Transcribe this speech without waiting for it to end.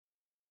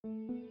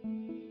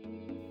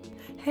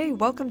Hey,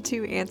 welcome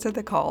to Answer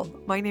the Call.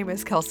 My name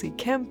is Kelsey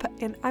Kemp,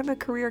 and I'm a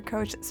career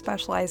coach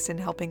specialized in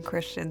helping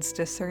Christians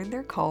discern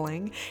their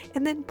calling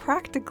and then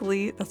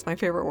practically, that's my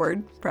favorite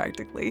word,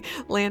 practically,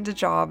 land a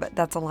job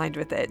that's aligned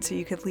with it so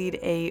you could lead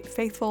a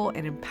faithful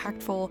and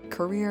impactful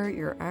career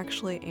you're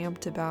actually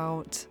amped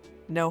about.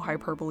 No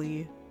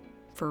hyperbole,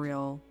 for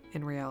real,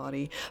 in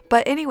reality.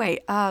 But anyway,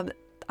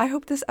 I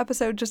hope this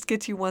episode just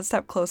gets you one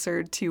step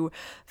closer to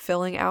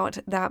filling out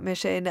that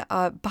mission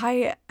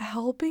by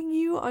helping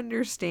you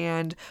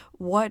understand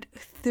what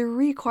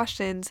 3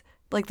 questions,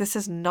 like this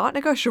is not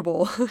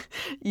negotiable,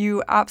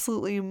 you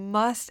absolutely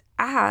must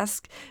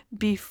ask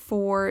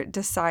before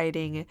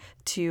deciding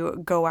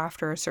to go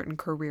after a certain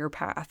career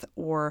path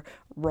or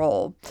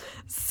role.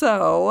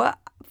 So,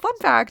 fun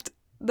fact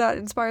that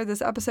inspired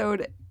this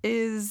episode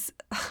is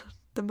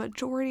the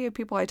majority of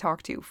people I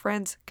talk to,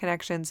 friends,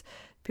 connections,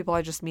 people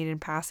I just meet in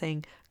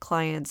passing,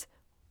 clients,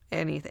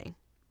 anything,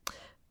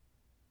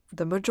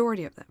 the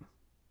majority of them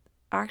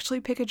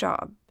actually pick a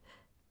job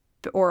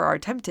or are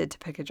tempted to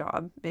pick a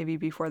job, maybe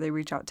before they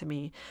reach out to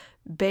me,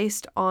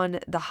 based on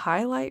the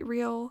highlight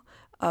reel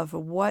of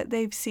what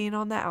they've seen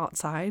on the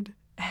outside,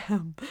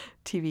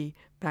 TV,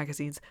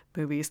 magazines,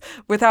 movies,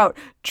 without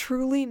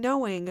truly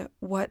knowing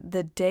what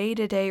the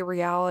day-to-day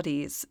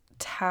realities,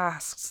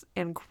 tasks,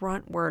 and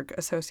grunt work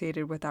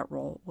associated with that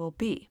role will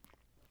be.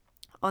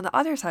 On the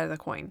other side of the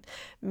coin,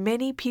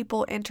 many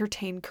people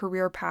entertain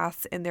career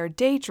paths in their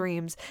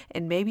daydreams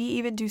and maybe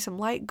even do some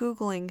light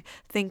Googling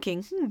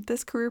thinking,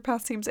 this career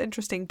path seems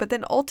interesting. But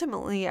then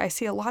ultimately, I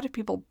see a lot of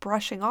people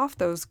brushing off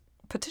those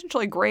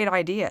potentially great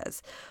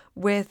ideas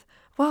with,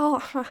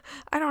 well,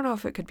 I don't know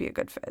if it could be a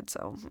good fit,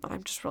 so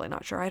I'm just really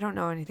not sure. I don't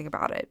know anything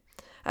about it.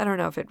 I don't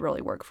know if it'd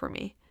really work for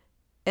me.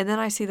 And then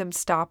I see them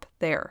stop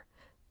there,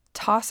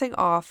 tossing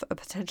off a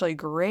potentially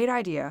great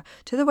idea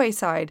to the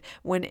wayside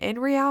when in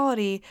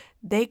reality,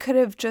 they could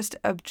have just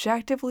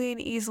objectively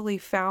and easily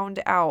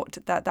found out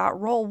that that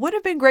role would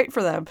have been great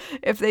for them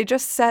if they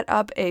just set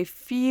up a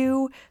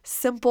few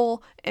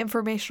simple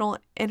informational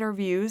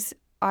interviews,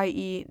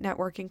 i.e.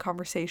 networking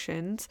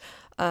conversations,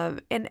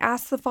 and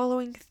ask the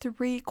following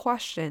 3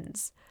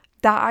 questions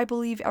that I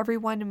believe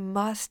everyone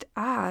must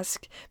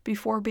ask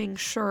before being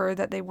sure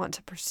that they want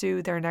to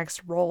pursue their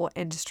next role,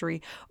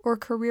 industry, or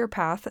career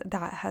path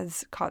that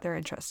has caught their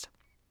interest.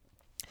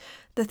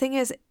 The thing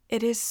is,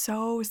 it is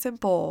so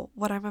simple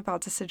what I'm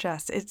about to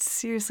suggest. It's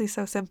seriously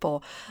so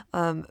simple.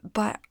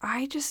 But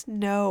I just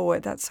know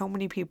that so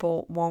many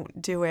people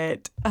won't do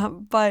it.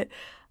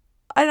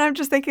 And I'm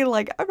just thinking,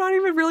 like, I'm not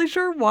even really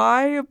sure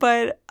why,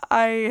 but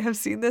I have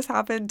seen this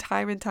happen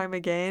time and time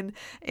again.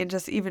 And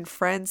just even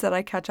friends that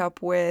I catch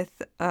up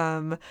with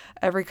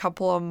every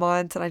couple of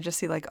months. And I just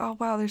see, like, oh,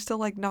 wow, they're still,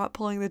 like, not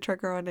pulling the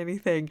trigger on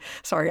anything.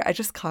 Sorry, I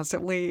just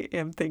constantly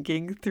am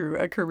thinking through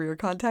a career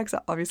context,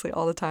 obviously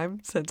all the time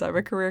since I'm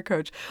a career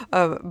coach.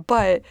 And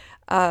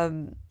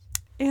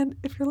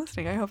if you're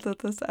listening, I hope that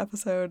this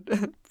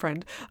episode,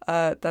 friend,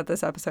 that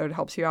this episode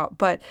helps you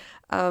out.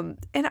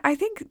 And I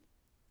think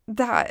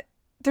that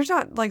there's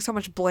not like so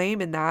much blame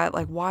in that.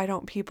 Like, why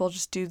don't people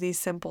just do these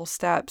simple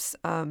steps?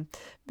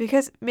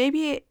 Because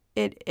maybe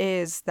it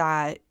is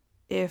that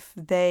if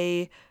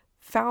they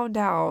found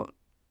out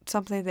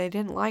something they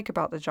didn't like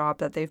about the job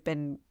that they've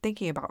been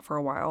thinking about for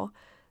a while,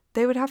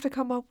 they would have to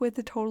come up with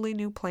a totally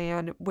new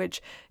plan,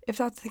 which if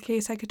that's the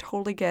case, I could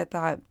totally get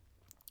that.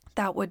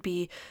 That would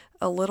be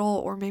a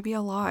little or maybe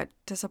a lot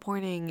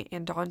disappointing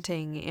and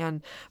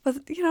daunting.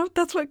 But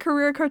that's what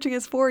career coaching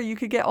is for. You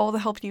could get all the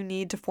help you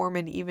need to form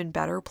an even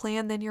better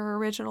plan than your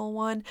original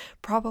one,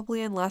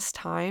 probably in less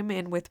time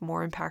and with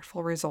more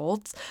impactful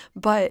results.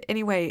 But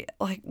anyway,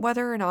 like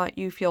whether or not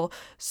you feel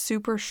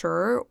super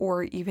sure,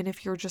 or even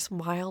if you're just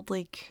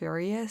mildly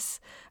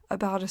curious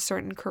about a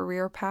certain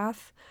career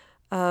path,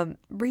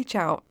 reach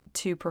out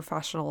to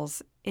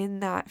professionals in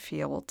that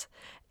field.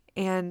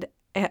 And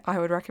I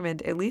would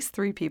recommend at least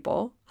 3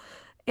 people,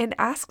 and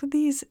ask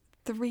these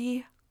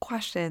 3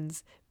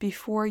 questions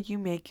before you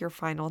make your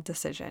final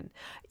decision.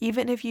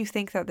 Even if you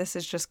think that this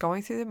is just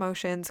going through the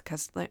motions,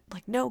 because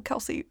no,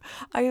 Kelsey,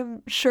 I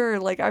am sure,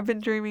 like I've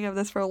been dreaming of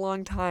this for a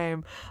long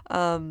time.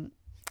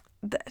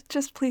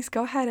 Just please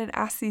go ahead and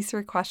ask these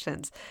 3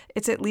 questions.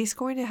 It's at least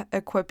going to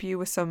equip you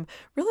with some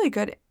really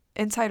good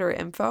insider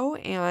info,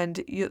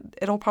 and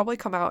it'll probably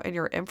come out in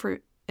your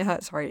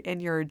in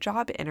your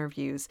job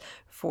interviews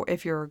for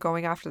if you're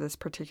going after this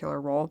particular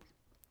role,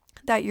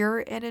 that you're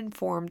an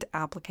informed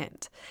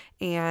applicant.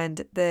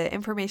 And the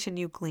information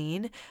you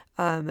glean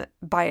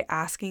by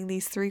asking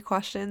these 3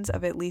 questions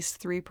of at least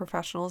 3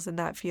 professionals in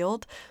that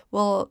field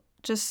will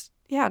just,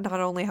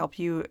 not only help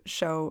you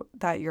show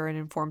that you're an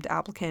informed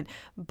applicant,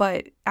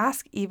 but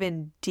ask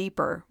even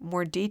deeper,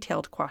 more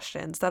detailed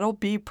questions that'll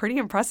be pretty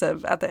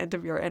impressive at the end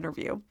of your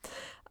interview.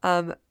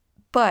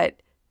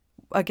 But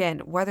again,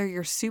 whether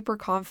you're super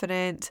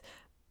confident,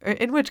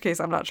 in which case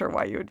I'm not sure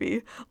why you would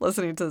be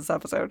listening to this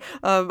episode,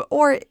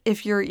 or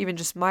if you're even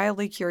just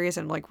mildly curious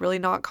and like really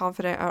not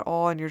confident at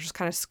all and you're just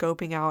kind of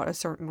scoping out a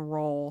certain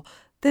role,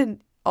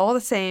 then all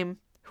the same,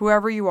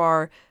 whoever you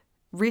are,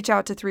 reach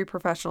out to 3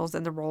 professionals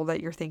in the role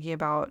that you're thinking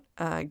about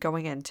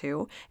going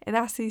into and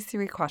ask these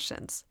 3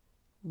 questions.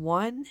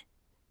 One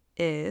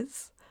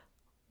is,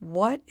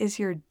 what is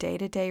your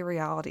day-to-day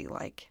reality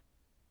like?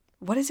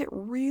 What is it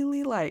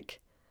really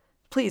like?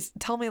 Please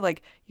tell me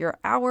like your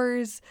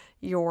hours,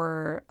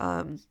 your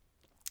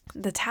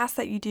the tasks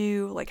that you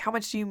do, like how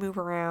much do you move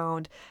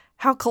around?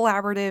 How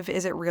collaborative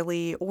is it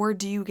really? Or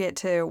do you get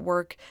to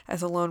work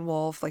as a lone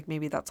wolf? Like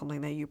maybe that's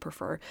something that you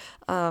prefer.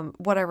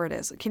 Whatever it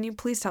is. Can you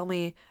please tell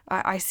me,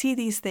 I see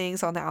these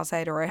things on the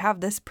outside or I have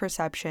this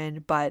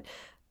perception, but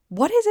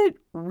what is it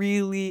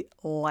really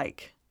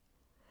like?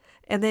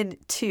 And then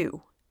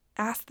 2,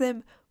 ask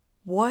them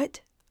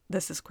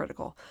this is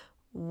critical,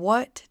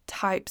 what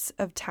types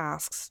of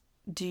tasks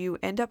do you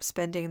end up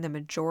spending the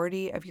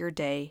majority of your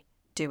day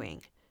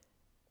doing?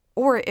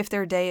 Or if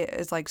their day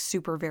is like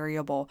super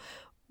variable,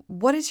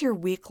 what is your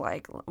week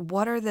like?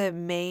 What are the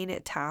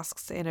main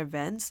tasks and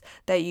events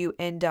that you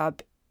end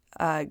up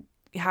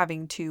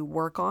having to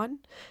work on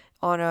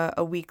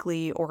a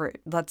weekly, or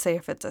let's say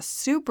if it's a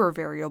super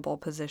variable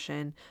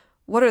position,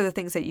 what are the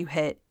things that you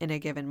hit in a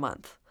given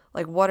month?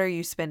 Like, what are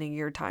you spending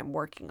your time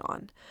working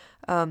on?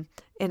 And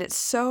it's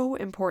so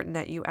important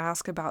that you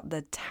ask about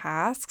the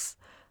tasks,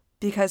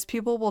 because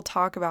people will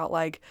talk about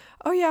like,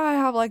 oh yeah, I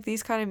have like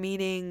these kind of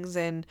meetings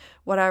and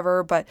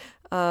whatever, but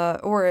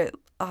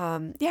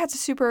yeah, it's a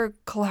super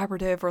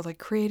collaborative or like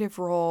creative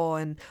role,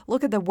 and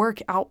look at the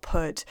work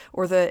output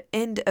or the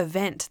end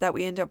event that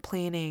we end up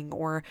planning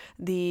or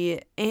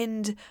the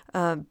end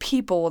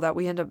people that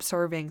we end up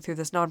serving through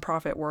this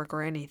nonprofit work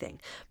or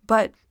anything.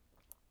 But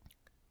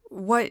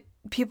what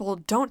people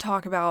don't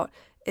talk about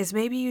is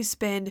maybe you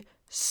spend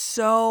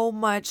so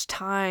much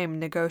time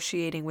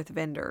negotiating with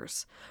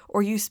vendors,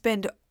 or you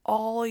spend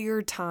all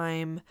your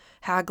time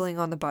haggling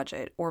on the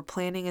budget or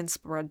planning in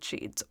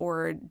spreadsheets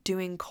or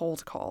doing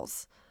cold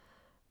calls,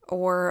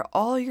 or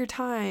all your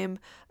time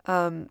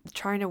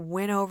trying to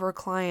win over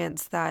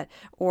clients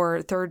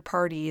or third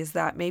parties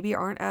that maybe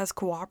aren't as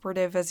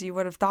cooperative as you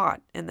would have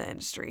thought in the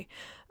industry.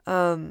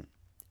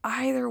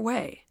 Either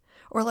way.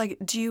 Or like,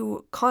 do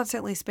you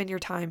constantly spend your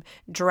time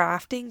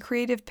drafting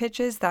creative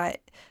pitches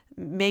that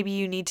maybe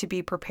you need to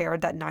be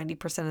prepared that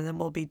 90% of them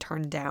will be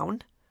turned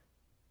down?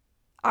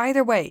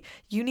 Either way,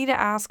 you need to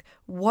ask,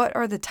 what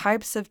are the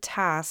types of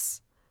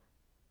tasks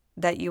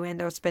that you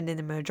end up spending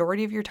the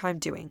majority of your time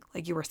doing?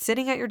 Like, you were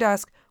sitting at your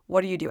desk,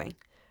 what are you doing?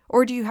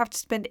 Or do you have to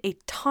spend a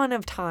ton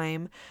of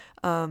time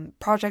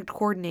project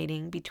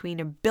coordinating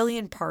between a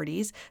billion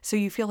parties, so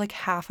you feel like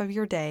half of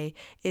your day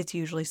is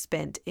usually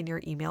spent in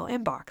your email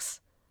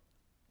inbox?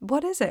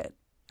 What is it?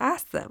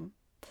 Ask them.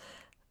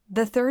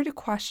 The third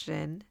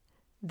question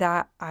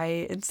that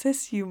I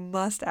insist you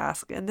must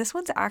ask, and this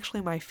one's actually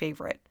my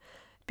favorite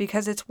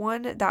because it's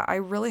one that I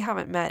really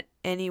haven't met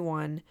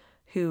anyone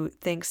who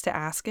thinks to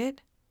ask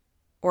it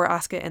or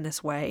ask it in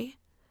this way,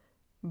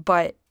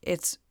 but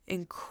it's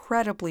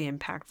incredibly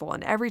impactful.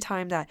 And every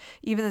time that,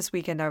 even this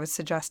weekend, I was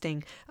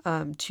suggesting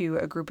to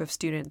a group of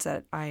students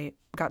that I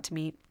got to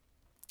meet,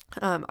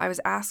 I was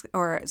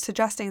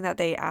suggesting that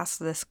they ask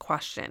this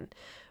question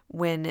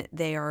when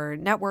they are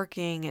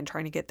networking and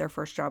trying to get their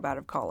first job out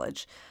of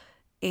college.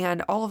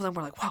 And all of them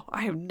were like, wow,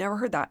 I have never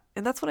heard that.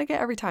 And that's what I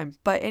get every time.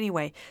 But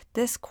anyway,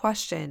 this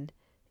question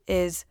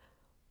is,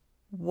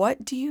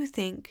 what do you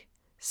think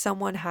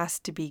someone has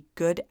to be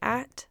good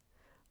at,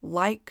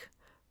 like,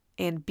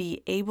 and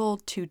be able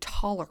to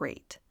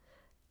tolerate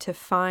to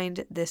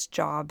find this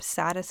job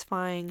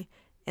satisfying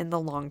in the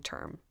long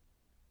term?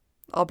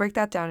 I'll break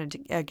that down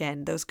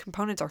again. Those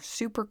components are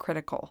super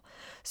critical.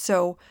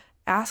 So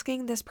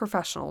asking this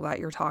professional that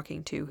you're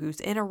talking to who's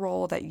in a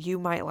role that you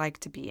might like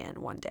to be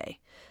in one day,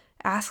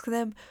 ask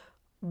them,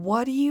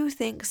 what do you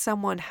think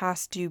someone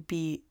has to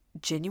be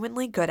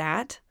genuinely good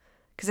at?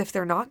 Because if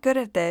they're not good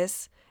at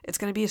this, it's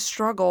going to be a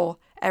struggle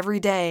every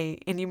day,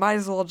 and you might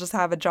as well just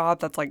have a job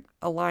that's like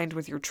aligned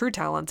with your true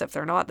talents if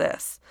they're not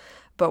this.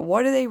 But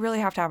what do they really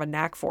have to have a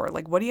knack for?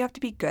 Like, what do you have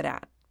to be good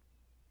at?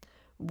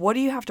 What do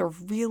you have to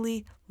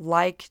really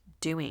like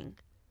doing?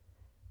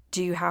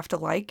 Do you have to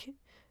like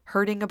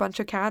herding a bunch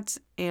of cats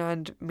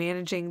and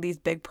managing these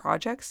big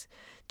projects?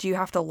 Do you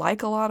have to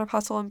like a lot of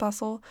hustle and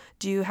bustle?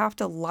 Do you have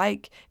to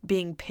like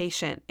being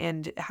patient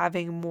and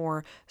having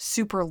more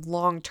super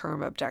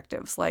long-term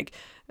objectives? Like,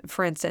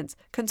 for instance,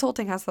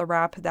 consulting has the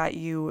rap that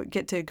you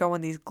get to go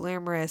on these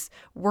glamorous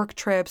work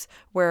trips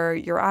where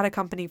you're at a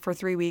company for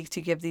 3 weeks,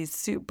 you give these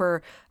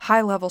super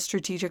high-level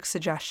strategic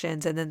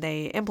suggestions, and then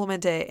they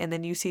implement it, and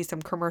then you see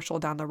some commercial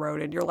down the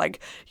road, and you're like,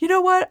 you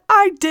know what?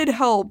 I did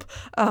help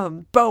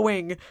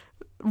Boeing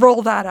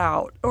roll that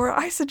out, or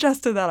I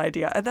suggested that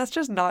idea, and that's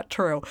just not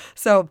true.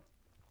 So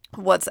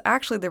what's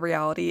actually the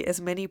reality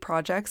is many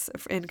projects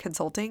in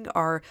consulting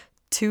are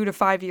 2 to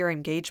 5 year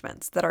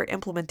engagements that are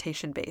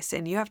implementation based,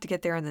 and you have to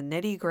get there in the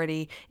nitty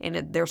gritty, and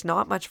there's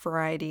not much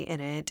variety in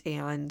it,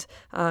 and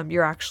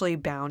you're actually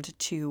bound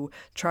to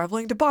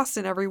traveling to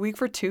Boston every week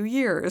for 2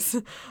 years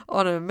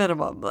on a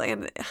minimum,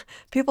 and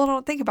people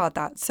don't think about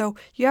that. So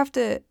you have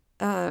to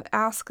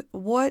ask,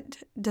 what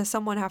does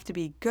someone have to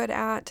be good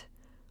at?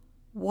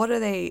 what do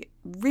they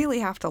really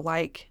have to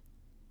like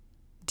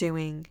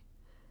doing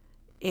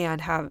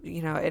and have,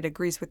 it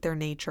agrees with their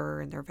nature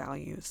and their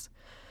values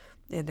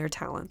and their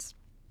talents.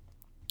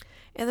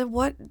 And then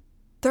what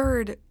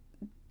third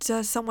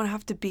does someone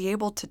have to be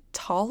able to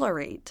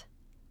tolerate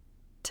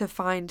to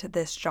find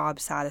this job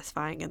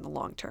satisfying in the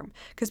long term?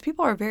 Because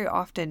people are very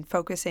often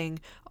focusing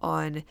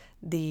on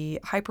the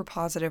hyper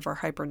positive or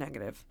hyper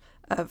negative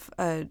of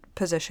a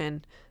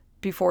position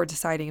before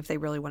deciding if they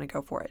really want to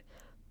go for it.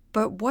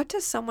 But what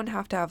does someone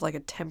have to have like a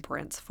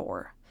temperance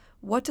for?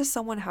 What does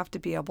someone have to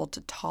be able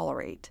to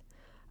tolerate?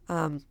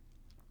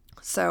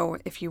 So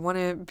if you want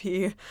to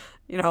be,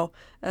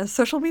 a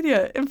social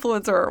media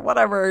influencer or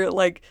whatever,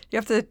 like you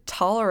have to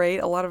tolerate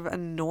a lot of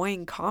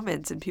annoying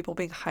comments and people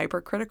being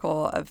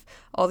hypercritical of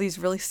all these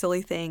really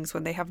silly things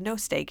when they have no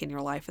stake in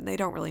your life and they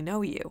don't really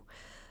know you.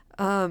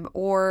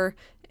 Or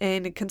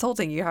in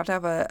consulting, you have to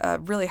have a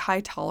really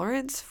high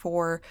tolerance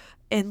for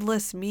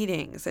endless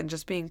meetings and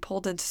just being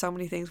pulled into so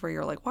many things where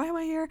you're like, why am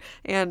I here?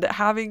 And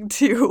having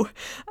to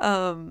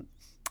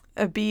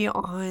be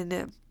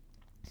on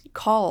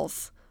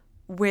calls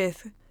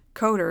with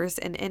coders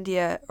in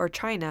India or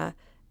China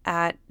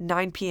at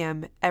 9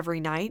 p.m. every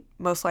night,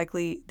 most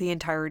likely the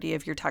entirety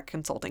of your tech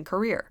consulting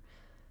career.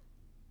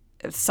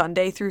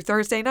 Sunday through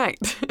Thursday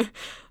night.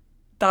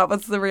 That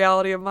was the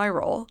reality of my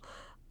role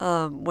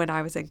when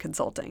I was in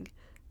consulting.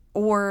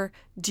 Or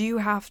do you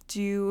have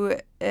to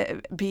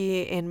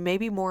be in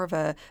maybe more of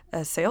a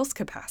sales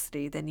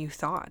capacity than you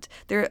thought?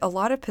 A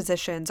lot of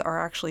positions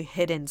are actually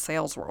hidden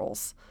sales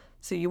roles.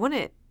 So you want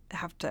to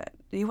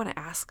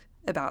ask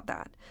about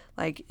that.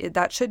 Like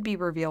that should be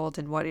revealed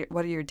in what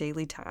are your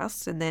daily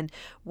tasks, and then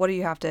what do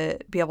you have to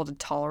be able to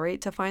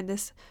tolerate to find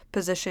this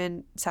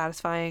position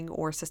satisfying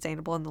or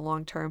sustainable in the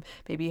long term.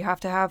 Maybe you have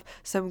to have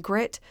some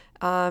grit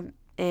and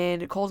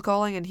cold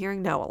calling and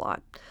hearing no a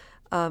lot.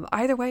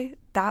 Either way,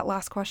 that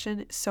last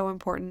question is so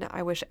important.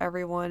 I wish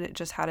everyone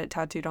just had it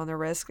tattooed on their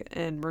wrist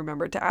and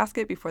remembered to ask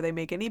it before they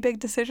make any big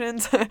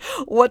decisions.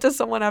 What does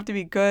someone have to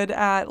be good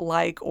at,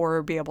 like,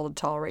 or be able to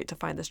tolerate to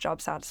find this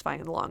job satisfying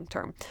in the long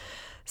term?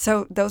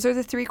 So those are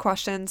the 3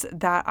 questions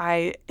that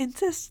I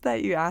insist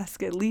that you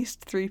ask at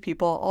least 3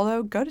 people,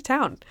 although go to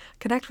town,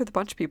 connect with a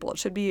bunch of people. It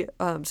should be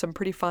some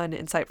pretty fun,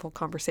 insightful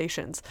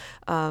conversations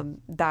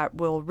that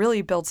will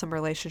really build some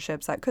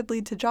relationships that could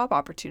lead to job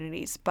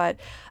opportunities. But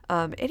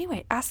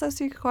anyway, ask those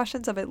 3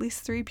 questions of at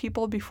least 3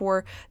 people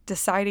before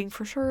deciding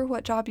for sure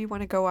what job you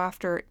want to go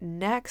after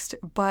next.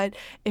 But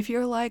if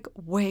you're like,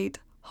 wait,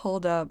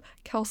 hold up,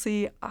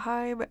 Kelsey,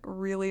 I'm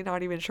really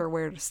not even sure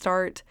where to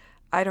start.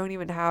 I don't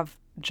even have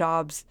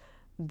jobs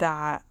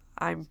that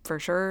I'm for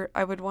sure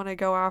I would want to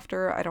go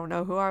after. I don't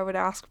know who I would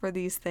ask for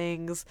these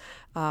things.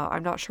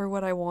 I'm not sure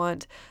what I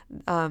want.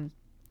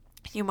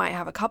 You might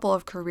have a couple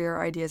of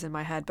career ideas in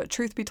my head, but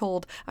truth be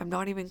told, I'm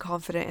not even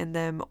confident in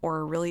them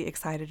or really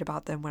excited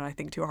about them when I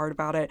think too hard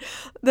about it.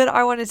 Then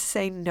I wanted to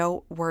say,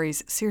 no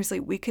worries. Seriously,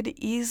 we could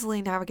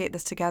easily navigate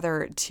this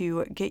together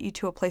to get you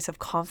to a place of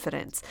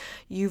confidence.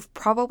 You've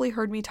probably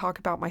heard me talk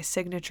about my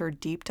signature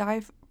deep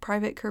dive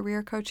private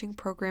career coaching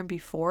program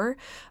before,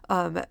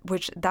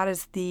 which that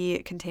is the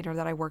container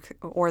that I work,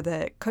 or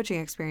the coaching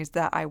experience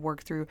that I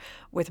work through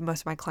with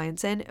most of my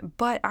clients in.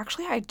 But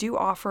actually, I do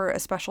offer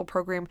a special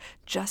program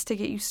just to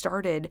get you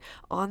started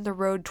on the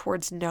road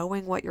towards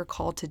knowing what you're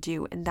called to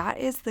do. And that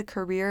is the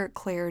Career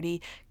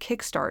Clarity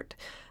Kickstart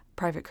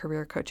private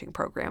career coaching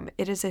program.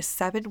 It is a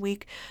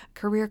 7-week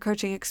career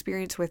coaching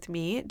experience with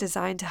me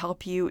designed to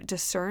help you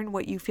discern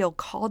what you feel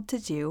called to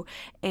do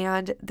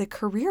and the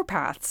career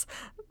paths,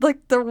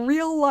 like the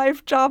real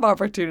life job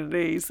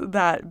opportunities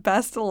that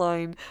best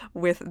align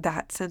with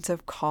that sense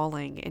of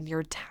calling and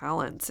your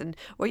talents and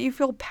what you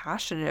feel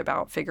passionate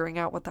about. Figuring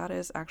out what that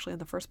is actually in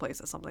the first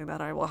place is something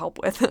that I will help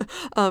with,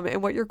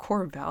 and what your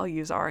core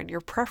values are and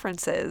your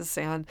preferences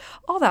and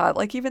all that,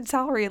 like even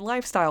salary and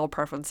lifestyle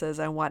preferences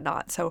and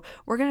whatnot. So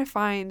we're going to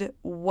find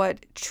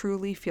what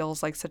truly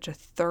feels like such a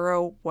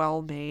thorough,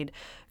 well-made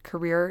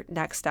career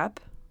next step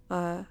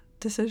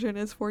decision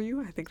is for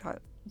you. I think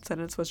that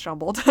sentence was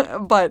jumbled,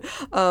 but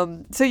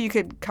so you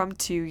could come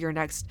to your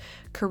next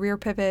career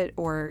pivot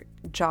or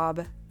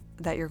job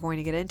that you're going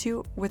to get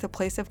into with a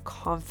place of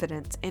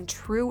confidence and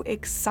true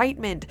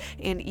excitement,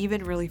 and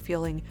even really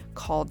feeling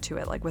called to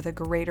it, like with a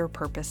greater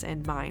purpose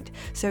in mind.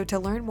 So to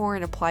learn more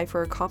and apply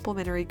for a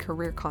complimentary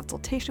career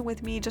consultation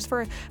with me, just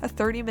for a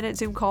 30-minute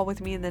Zoom call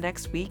with me in the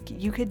next week,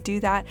 you could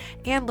do that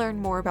and learn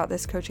more about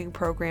this coaching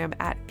program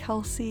at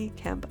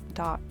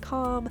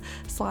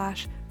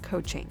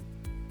kelseykemp.com/coaching.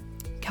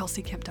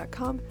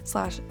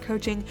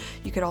 kelseykemp.com/coaching.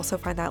 You could also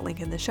find that link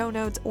in the show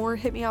notes, or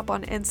hit me up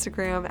on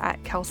Instagram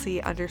at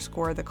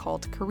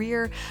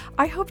Kelsey_the_called_career.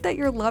 I hope that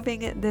you're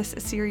loving this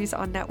series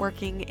on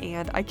networking,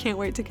 and I can't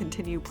wait to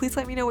continue. Please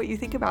let me know what you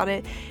think about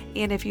it.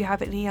 And if you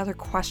have any other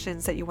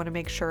questions that you want to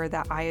make sure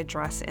that I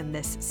address in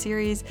this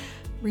series,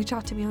 reach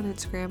out to me on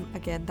Instagram.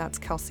 Again, that's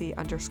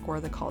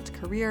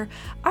Kelsey_the_called_career.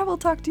 I will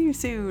talk to you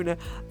soon.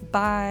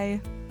 Bye.